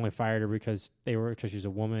they only fired her because she's a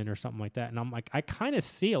woman or something like that. And I'm like, I kind of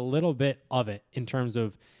see a little bit of it in terms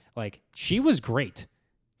of like she was great.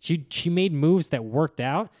 She made moves that worked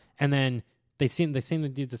out, and then they seem to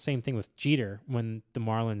do the same thing with Jeter when the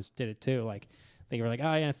Marlins did it too. Like they were like,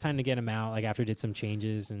 oh yeah, it's time to get him out. Like after he did some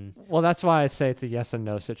changes and well, that's why I say it's a yes and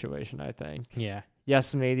no situation. I think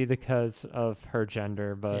yes, maybe because of her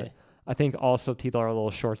gender, but I think also people are a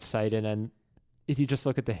little short-sighted. And if you just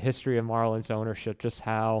look at the history of Marlins ownership, just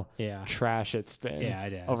how trash it's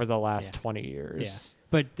been over the last 20 years. Yeah.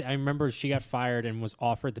 But I remember she got fired and was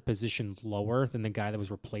offered the position lower than the guy that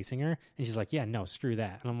was replacing her. And she's like, yeah, no, screw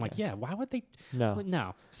that. And I'm like, why would they?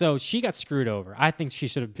 No. So she got screwed over. I think she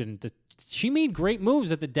should have been she made great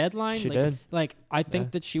moves at the deadline. She did. Like, I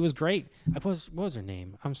think that she was great. What was her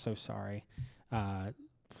name? I'm so sorry.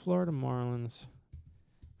 Florida Marlins.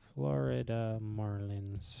 Where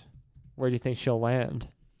do you think she'll land?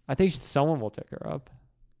 I think someone will pick her up.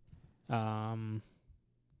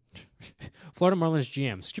 Florida Marlins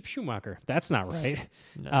GM Skip Schumacher. That's not right.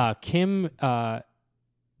 No. Kim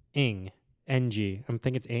Ng. NG. I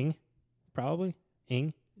think it's Ng. Probably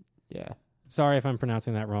Ng. Yeah. Sorry if I'm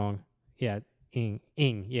pronouncing that wrong. Yeah, Ng.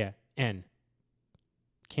 Yeah, N.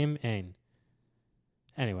 Kim N.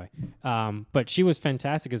 Anyway, but she was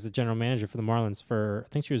fantastic as the general manager for the Marlins. I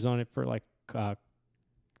think she was on it for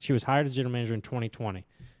she was hired as general manager in 2020,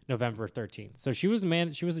 November 13th. So she was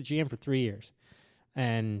She was the GM for 3 years,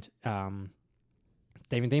 and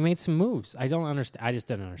they made some moves. I don't understand. I just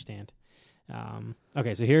didn't understand.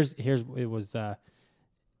 Okay, so here's it was.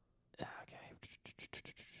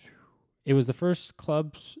 It was the first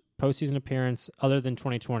club's postseason appearance other than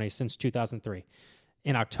 2020 since 2003.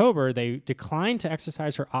 In October, they declined to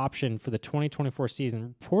exercise her option for the 2024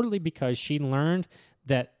 season, reportedly because she learned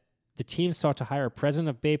that the team sought to hire a president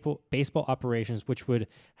of baseball operations, which would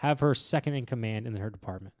have her second in command in her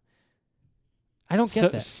department. I don't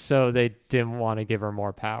get that. So they didn't want to give her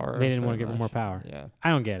more power. They didn't want to give her more power. Yeah. I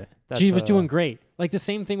don't get it. She was doing great. Like the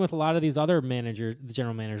same thing with a lot of these other managers, the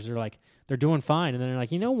general managers are like, they're doing fine. And then they're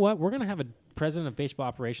like, you know what? We're going to have a president of baseball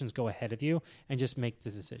operations go ahead of you and just make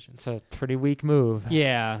the decisions. It's a pretty weak move.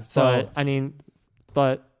 Yeah. So,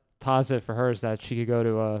 but positive for her is that she could go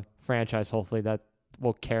to a franchise, hopefully, that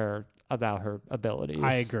will care about her abilities.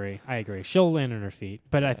 I agree. She'll land on her feet,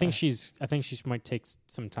 but I think she might take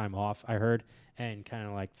some time off. I heard, and kind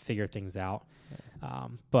of like figure things out.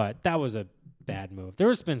 But that was a bad move.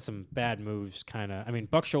 There's been some bad moves. I mean,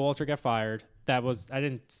 Buck Showalter got fired.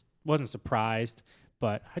 Wasn't surprised,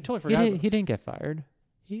 but I totally forgot. He didn't get fired.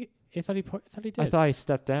 I thought he did. I thought he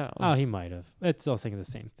stepped down. Oh, he might have. It's all thinking the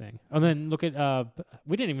same thing. And then look at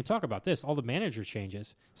we didn't even talk about this. All the manager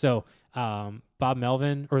changes. So Bob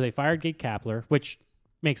Melvin, or they fired Gabe Kapler, which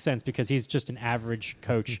makes sense because he's just an average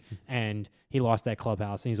coach and he lost that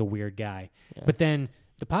clubhouse and he's a weird guy. Yeah. But then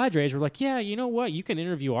the Padres were like, yeah, you know what? You can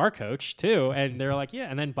interview our coach too. And they're like, yeah.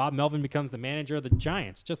 And then Bob Melvin becomes the manager of the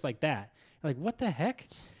Giants, just like that. Like, what the heck?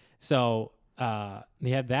 So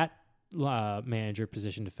they have that manager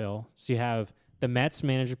position to fill. So you have the Mets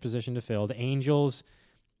manager position to fill, the Angels,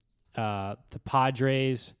 the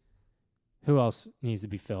Padres. Who else needs to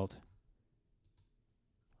be filled?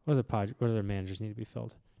 What other managers need to be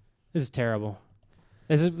filled? This is terrible.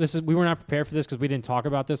 This is we were not prepared for this because we didn't talk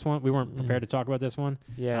about this one. We weren't prepared to talk about this one.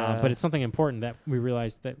 Yeah. But it's something important that we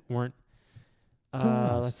realized that weren't.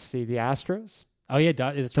 Let's see, the Astros. Oh yeah,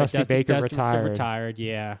 that's Dusty right. Baker retired.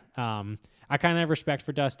 Yeah. I kind of have respect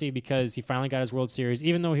for Dusty because he finally got his World Series.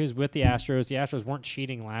 Even though he was with the Astros weren't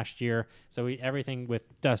cheating last year, so everything with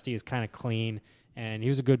Dusty is kind of clean, and he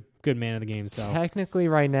was a good man of the game. So technically,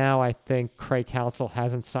 right now, I think Craig Counsell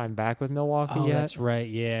hasn't signed back with Milwaukee yet. That's right.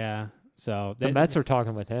 Yeah. So the Mets are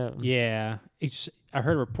talking with him. Yeah, I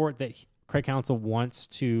heard a report that Craig Counsell wants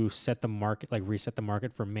to reset the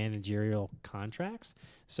market for managerial contracts.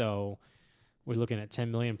 So we're looking at $10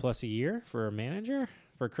 million plus a year for a manager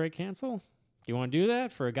for Craig Counsell. Do you want to do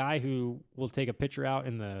that for a guy who will take a pitcher out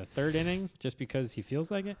in the third inning just because he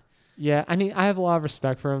feels like it? Yeah, I mean, I have a lot of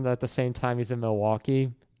respect for him, but at the same time, he's in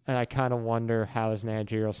Milwaukee, and I kind of wonder how his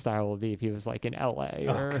managerial style will be if he was like in LA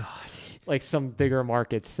or like some bigger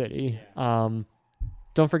market city. Yeah.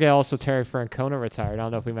 Don't forget also Terry Francona retired. I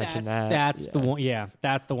don't know if we mentioned that. That's the one. Yeah,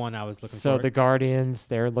 that's the one I was looking for. So the Guardians,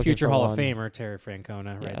 they're looking future for Hall of Famer Terry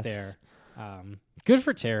Francona right there. Good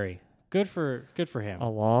for Terry. Good for him. A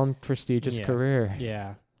long, prestigious career.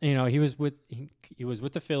 Yeah. You know, he was with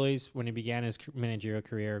the Phillies when he began his managerial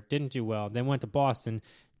career. Didn't do well. Then went to Boston,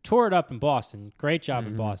 tore it up in Boston. Great job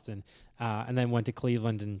in Boston. And then went to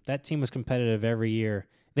Cleveland, and that team was competitive every year.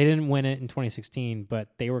 They didn't win it in 2016, but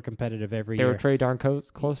they were competitive every year. They were pretty darn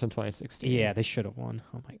close in 2016. Yeah, they should have won.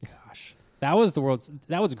 Oh my gosh. That was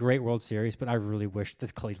a great World Series, but I really wish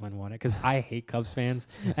that Cleveland won it because I hate Cubs fans,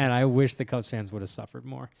 and I wish the Cubs fans would have suffered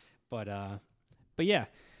more. But yeah,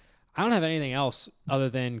 I don't have anything else other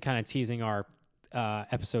than kind of teasing our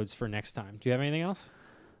episodes for next time. Do you have anything else?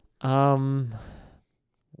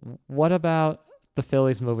 What about the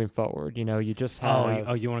Phillies moving forward? You know, you just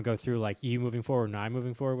have... you want to go through like you moving forward and I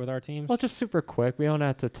moving forward with our teams? Well, just super quick. We don't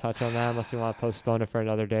have to touch on that unless you want to postpone it for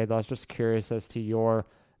another day. Though I was just curious as to your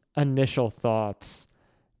initial thoughts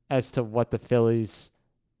as to what the Phillies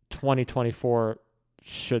 2024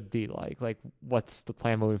 should be like. Like, what's the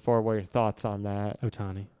plan moving forward? What are your thoughts on that?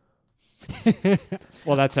 Ohtani.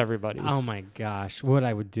 Well, that's everybody's. Oh my gosh, what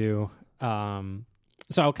I would do.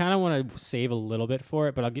 So I kind of want to save a little bit for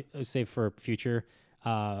it, but I'll save for future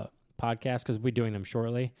podcasts because we'll be doing them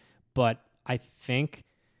shortly. But I think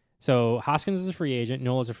so. Hoskins is a free agent.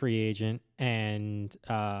 Nola's a free agent, and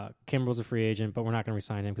Kimbrel's a free agent. But we're not going to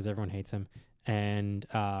re-sign him because everyone hates him. And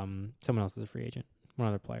someone else is a free agent. One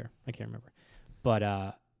other player, I can't remember. But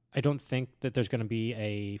I don't think that there's going to be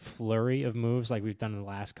a flurry of moves like we've done in the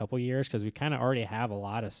last couple of years because we kind of already have a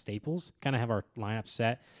lot of staples, kind of have our lineup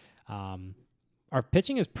set. Our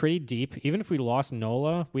pitching is pretty deep. Even if we lost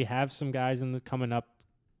Nola, we have some guys coming up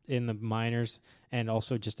in the minors and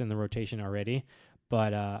also just in the rotation already.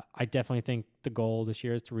 But I definitely think the goal this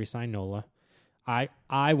year is to re-sign Nola. I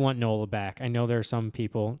want Nola back. I know there are some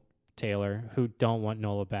people, Taylor, who don't want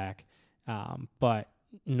Nola back. But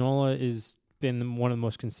Nola is been one of the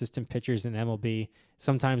most consistent pitchers in MLB.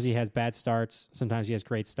 Sometimes he has bad starts. Sometimes he has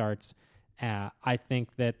great starts. I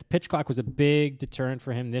think that the pitch clock was a big deterrent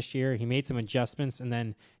for him this year. He made some adjustments, and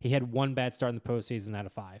then he had one bad start in the postseason out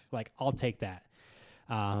of 5. Like, I'll take that.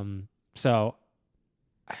 So,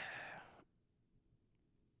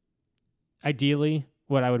 ideally,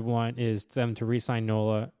 what I would want is them to re-sign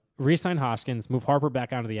Nola, re-sign Hoskins, move Harper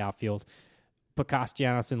back onto the outfield, put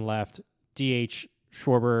Castellanos in left, DH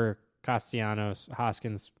Schwarber, Castellanos,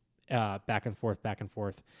 Hoskins, back and forth,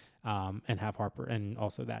 and have Harper, and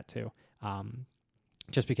also that too.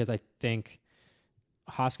 Just because I think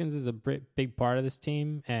Hoskins is a big part of this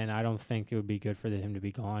team, and I don't think it would be good for him to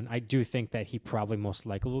be gone. I do think that he probably most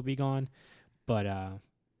likely will be gone, but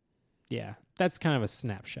Yeah, that's kind of a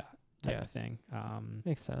snapshot type of thing.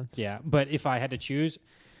 Makes sense. Yeah, but if I had to choose,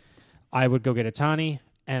 I would go get Ohtani,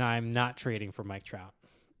 and I'm not trading for Mike Trout.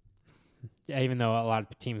 Even though a lot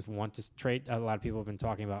of teams want to trade, a lot of people have been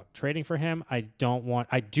talking about trading for him. I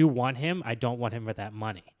do want him. I don't want him with that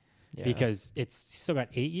money because he's still got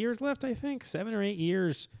 8 years left, I think. 7 or 8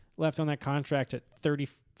 years left on that contract at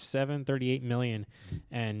 38 million.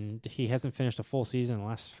 And he hasn't finished a full season in the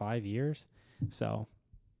last 5 years. So,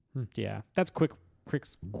 yeah, that's quick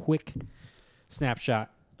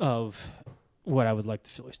snapshot of what I would like the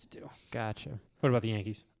Phillies to do. Gotcha. What about the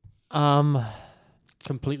Yankees?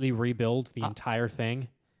 Completely rebuild the entire thing?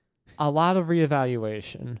 A lot of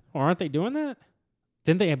reevaluation. Or aren't they doing that?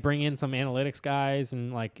 Didn't they bring in some analytics guys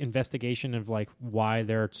and like investigation of like why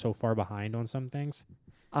they're so far behind on some things?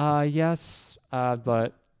 Yes,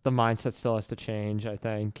 but the mindset still has to change, I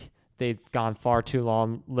think. They've gone far too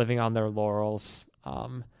long living on their laurels.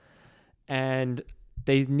 And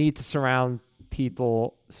they need to surround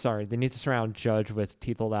Judge with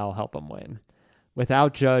people that will help them win.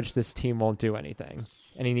 Without Judge, this team won't do anything,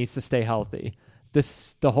 and he needs to stay healthy.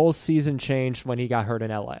 The whole season changed when he got hurt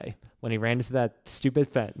in LA, when he ran into that stupid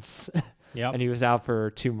fence, and he was out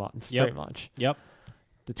for 2 months, pretty much. Yep.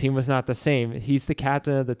 The team was not the same. He's the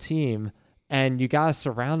captain of the team, and you got to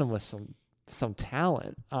surround him with some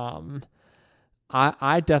talent.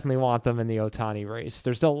 I definitely want them in the Ohtani race.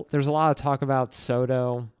 There's a lot of talk about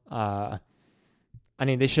Soto. I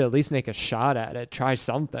mean, they should at least make a shot at it. Try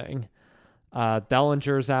something.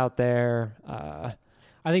 Bellinger's out there.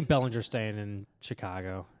 I think Bellinger's staying in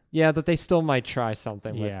Chicago. Yeah, but they still might try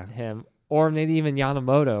something with him. Or maybe even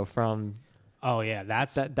Yamamoto from... Oh, yeah,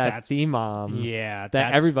 that's D-Mom. Yeah.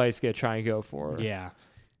 That everybody's going to try and go for. Yeah.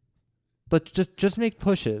 But just make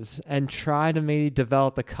pushes and try to maybe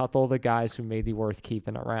develop a couple of the guys who may be worth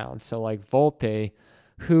keeping around. So like Volpe,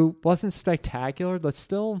 who wasn't spectacular, but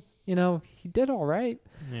still... he did all right.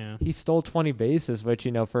 Yeah. He stole 20 bases, which,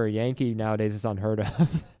 for a Yankee nowadays is unheard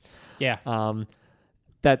of. Yeah.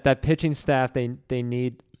 That pitching staff, they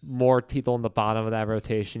need more people in the bottom of that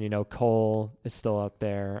rotation. Cole is still up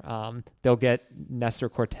there. They'll get Nestor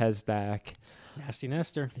Cortez back. Nasty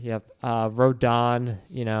Nestor. Yep. Rodon,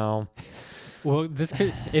 Well,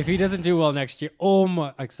 if he doesn't do well next year,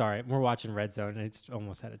 sorry, we're watching Red Zone, and it's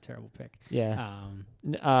almost had a terrible pick. Yeah.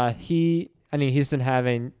 He's been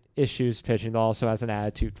having issues pitching, but also has an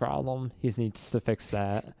attitude problem. He needs to fix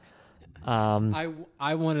that.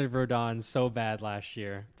 I wanted Rodon so bad last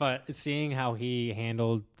year, but seeing how he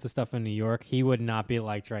handled the stuff in New York, he would not be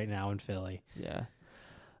liked right now in Philly. Yeah.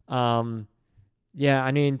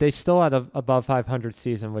 They still had a above 500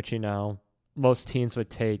 season, which most teams would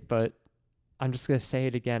take, but I'm just gonna say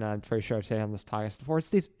it again. I'm pretty sure I've said it on this podcast before. It's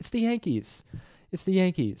the Yankees. It's the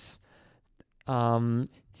Yankees.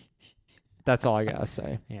 That's all I gotta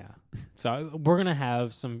say. Yeah. So we're gonna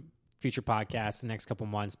have some future podcasts the next couple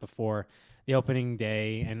months before the opening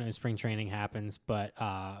day and spring training happens, but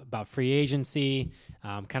about free agency,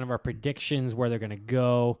 kind of our predictions, where they're gonna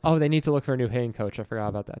go. Oh, they need to look for a new hitting coach. I forgot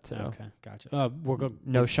about that too. Okay, gotcha.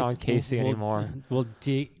 No Sean Casey anymore. We'll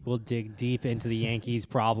dig deep into the Yankees'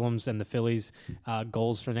 problems and the Phillies'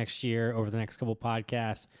 goals for next year over the next couple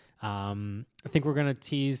podcasts. I think we're gonna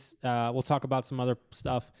tease. We'll talk about some other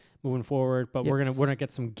stuff moving forward, but we're gonna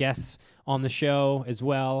get some guests on the show as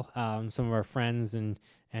well. Some of our friends and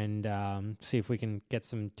see if we can get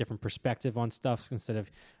some different perspective on stuff instead of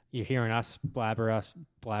you hearing us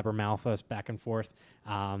blabbermouth us back and forth.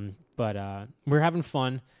 But we're having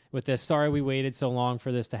fun with this. Sorry we waited so long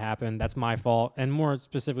for this to happen. That's my fault, and more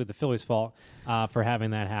specifically the Phillies' fault for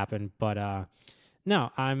having that happen. But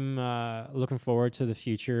no, I'm looking forward to the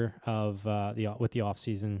future of with the off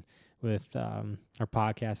season with our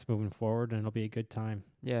podcast moving forward, and it'll be a good time.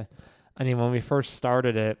 Yeah. When we first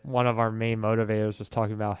started it, one of our main motivators was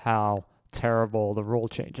talking about how terrible the rule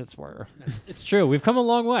changes were. It's true. We've come a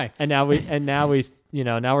long way. And now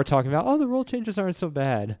we're talking about, the rule changes aren't so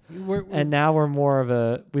bad. And now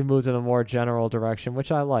we moved in a more general direction,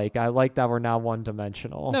 which I like. I like that we're now one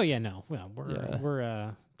dimensional. Well,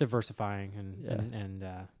 we're diversifying and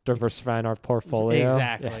diversifying our portfolio.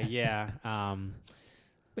 Exactly. Yeah.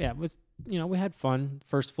 It was, we had fun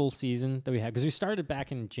first full season that we had because we started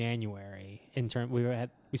back in January.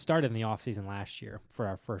 We started in the off season last year for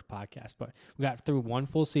our first podcast, but we got through one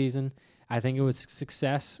full season. I think it was a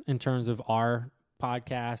success in terms of our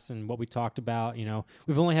podcast and what we talked about.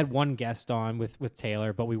 We've only had one guest on with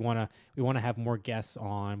Taylor, but we want to have more guests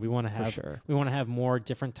on. We want to have more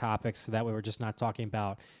different topics, so that way we're just not talking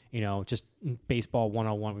about just baseball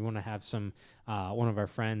 101. We want to have some one of our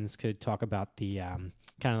friends could talk about the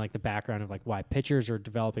kind of like the background of like why pitchers are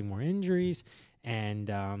developing more injuries. And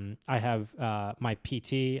I have my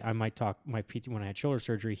PT. I might talk my PT when I had shoulder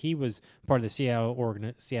surgery. He was part of the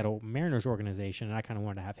Seattle Mariners organization, and I kind of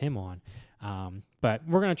wanted to have him on. But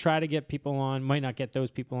we're going to try to get people on. Might not get those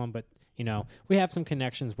people on, but we have some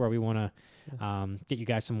connections where we want to get you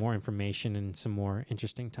guys some more information and some more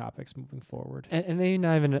interesting topics moving forward. And maybe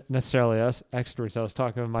not even necessarily us experts. I was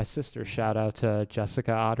talking with my sister. Shout out to Jessica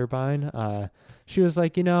Otterbein. She was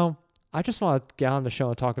like, I just want to get on the show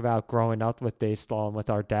and talk about growing up with baseball and with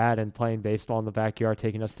our dad and playing baseball in the backyard,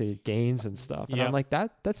 taking us to games and stuff. And I'm like,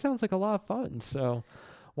 that sounds like a lot of fun. So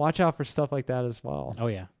watch out for stuff like that as well. Oh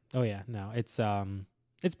yeah. No, it's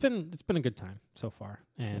been a good time so far,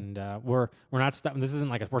 and we're not stopping. This isn't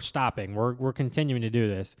like we're stopping. We're continuing to do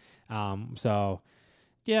this. So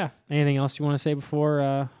yeah. Anything else you want to say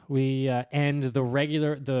before we end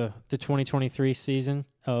the 2023 season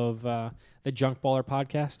of the Junk Baller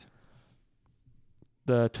podcast?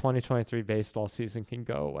 The 2023 baseball season can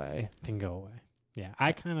go away. Yeah,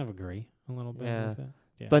 I kind of agree a little bit with it.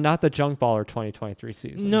 Yeah. But not the Junk Baller 2023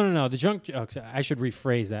 season. No. The I should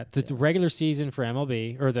rephrase that. The regular season for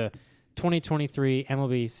MLB, or the 2023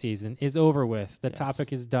 MLB season, is over with. The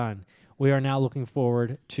topic is done. We are now looking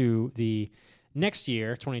forward to the next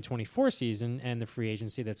year, 2024 season, and the free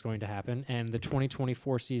agency that's going to happen, and the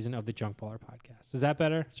 2024 season of the Junk Baller podcast. Is that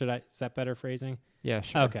better? Is that better phrasing? Yeah,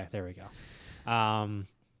 sure. Okay, there we go.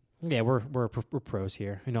 We're pros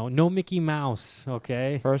here. No Mickey Mouse.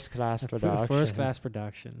 Okay, first class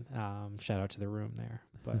production. Shout out to the room there.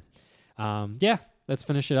 But let's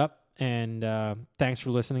finish it up. And thanks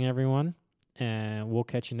for listening, everyone. And we'll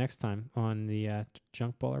catch you next time on the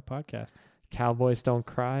Junk Baller podcast. Cowboys don't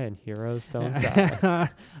cry and heroes don't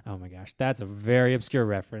die. Oh my gosh, that's a very obscure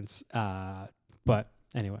reference. But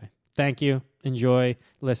anyway, thank you. Enjoy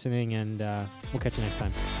listening, and we'll catch you next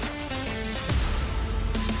time.